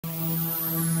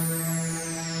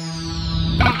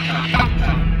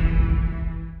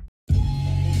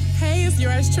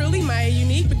yours truly, Maya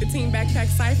Unique, with the Teambackpack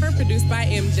Cypher produced by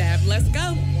M-Jaf. Let's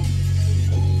go.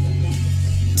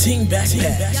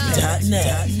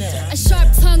 Teambackpack.net. A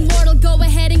sharp-tongued mortal, go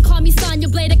ahead and call me Sonya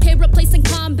Blade. Okay, replacing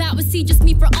combat with C, just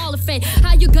me for all of fate.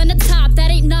 How you gonna top?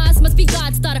 That ain't Nas, must be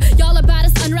God's daughter. Y'all about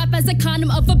us unwrap as a condom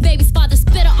of a baby's father.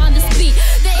 Spitter on this beat.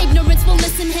 The ignorance will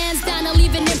listen, hands down. I'll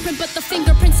leave an imprint, but the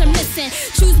fingerprints are missing.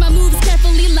 Choose my moves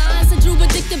carefully, lines I drew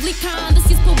addictively kind.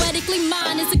 This is poetically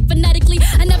mine, is it phonetically?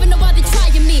 I never know why they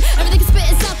trying me. Everything is spit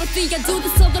is apathy. I do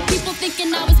this so the people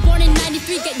thinking I was born in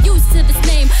 93 get used to this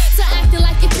name. So acting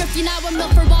like it's thrifty, now I'm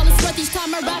milk for all it's worth. Each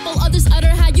time I rap, all others utter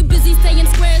how you busy staying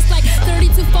squares like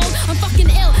 32-fold. I'm fucking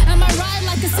ill, am I right?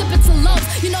 Like a sip to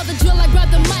lows. You know the drill, I grab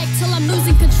the mic till I'm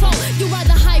losing control. You are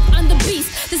the hype, I'm the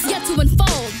beast, this yet to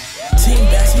unfold.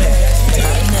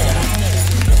 Teambackpack.net.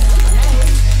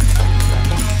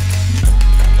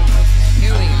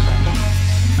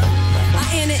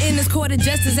 In this court of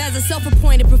justice as a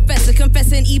self-appointed professor,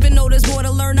 confessing even though there's more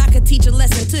to learn, I could teach a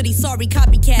lesson to these sorry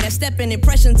copycat stepping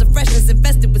impressions of freshness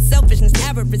infested with selfishness,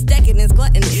 avarice, decadence,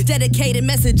 gluttony, dedicated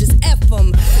messages, F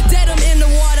them. Dead them in the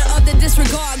water of the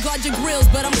disregard, guard your grills,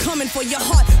 but I'm coming for your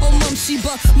heart. Oh, Mum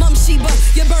Sheba,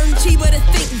 you burn cheaper to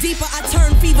think deeper. I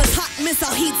turn fevers hot,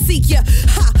 missile heat seek ya.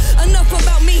 Ha, enough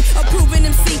about me, approving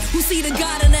MC who see the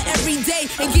God in the everyday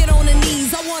and get on the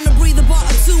knees. I wanna breathe a bar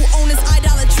or two on this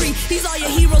idolatry. These are your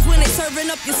heroes when they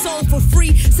serving up your soul for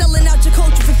free, selling out your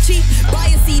culture for cheap. Buy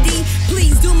a CD,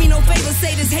 please do me no favor.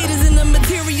 Say this haters in the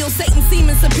material, Satan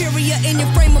seeming superior in your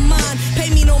frame of mind. Pay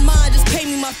me no mind, just pay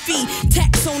me my fee.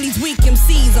 Tax on these weak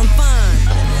MCs, I'm fine.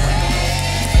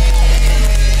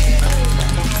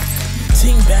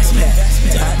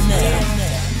 Teambackpack.net.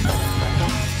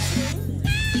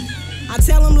 I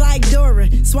tell them like Dora,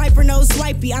 swiper no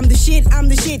swipey. I'm the shit,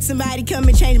 somebody come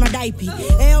and change my diaper.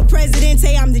 El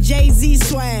Presidente, I'm the Jay-Z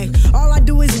swag. All I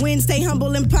do is win, stay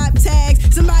humble and pop tags.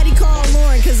 Somebody call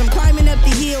Lauren, cause I'm climbing up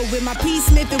the hill with my P.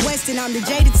 Smith and Weston. I'm the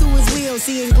jaded to his wheel,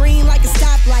 seeing green like a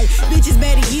stoplight. Bitches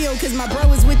better yield, cause my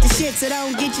bro is with the shit, so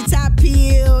don't get your top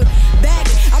peeled. Back,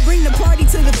 I bring the party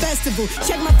to the festival.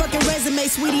 Check my fucking resume,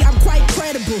 sweetie, I'm quite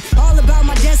credible. All about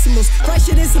my decimals,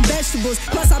 fresher than some vegetables.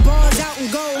 Plus I bars out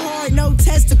and go hard, no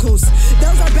testicles.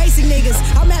 Those are basic niggas,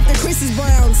 I'm after Chris's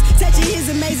Browns. Touching his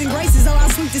amazing graces, oh, I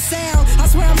sweep the sound. I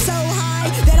swear I'm so high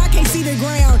that I can't see the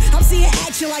ground. I'm seeing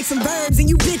action like some verbs and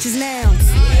you bitches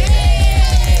nouns.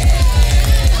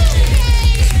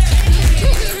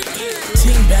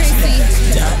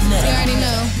 Teambackpack.net. You already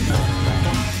know.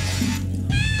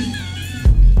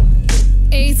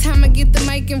 Every time I get the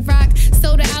mic and rock,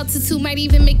 so the altitude might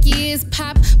even make your ears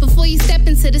pop. Before you step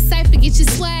into the cypher, get your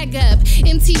swag up.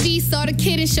 MTV saw the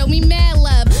kid and showed me mad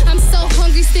love. I'm so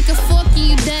hungry, stick a fork in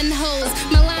you done hoes.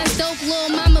 My line's dope, little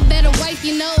mama better wipe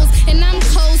your nose. And I'm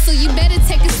cold, so you better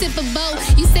take a sip of both.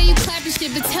 You say you clapping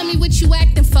shit, but tell me what you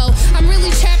acting for. I'm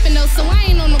really trapping though, so I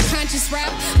ain't on no conscious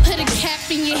rap. Put a cap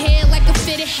in your head like a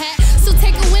fitted hat. So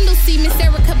take a window seat, Miss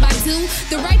Erica Badu.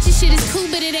 The righteous shit is cool,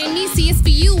 but it ain't me, see it's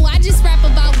for you. I just rap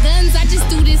about guns, I just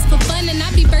do this for fun. And I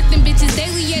be birthing bitches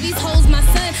daily, yeah, these hoes my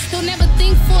son. Don't ever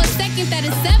think for a second that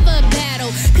it's ever a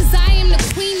battle, cause I am the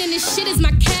queen and this shit is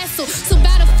my castle. So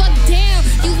bow the fuck down,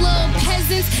 you little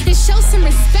peasants, and show some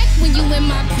respect when you in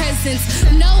my presence.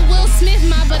 No Will Smith,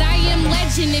 but I am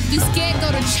legend. If you scared, go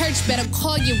to church, better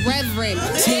call your reverend.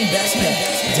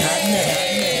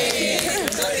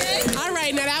 Teambackpack.net. All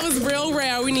right, now that was real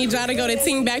rare. We need y'all to go to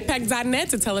teambackpack.net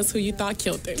to tell us who you thought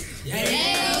killed it.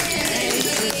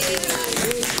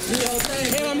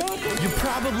 You're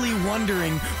probably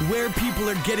wondering where people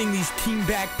are getting these Team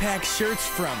Backpack shirts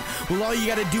from. Well, all you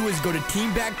gotta do is go to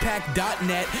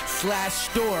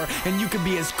teambackpack.net/store and you can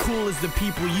be as cool as the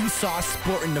people you saw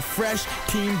sporting the fresh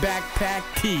Team Backpack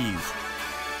tees.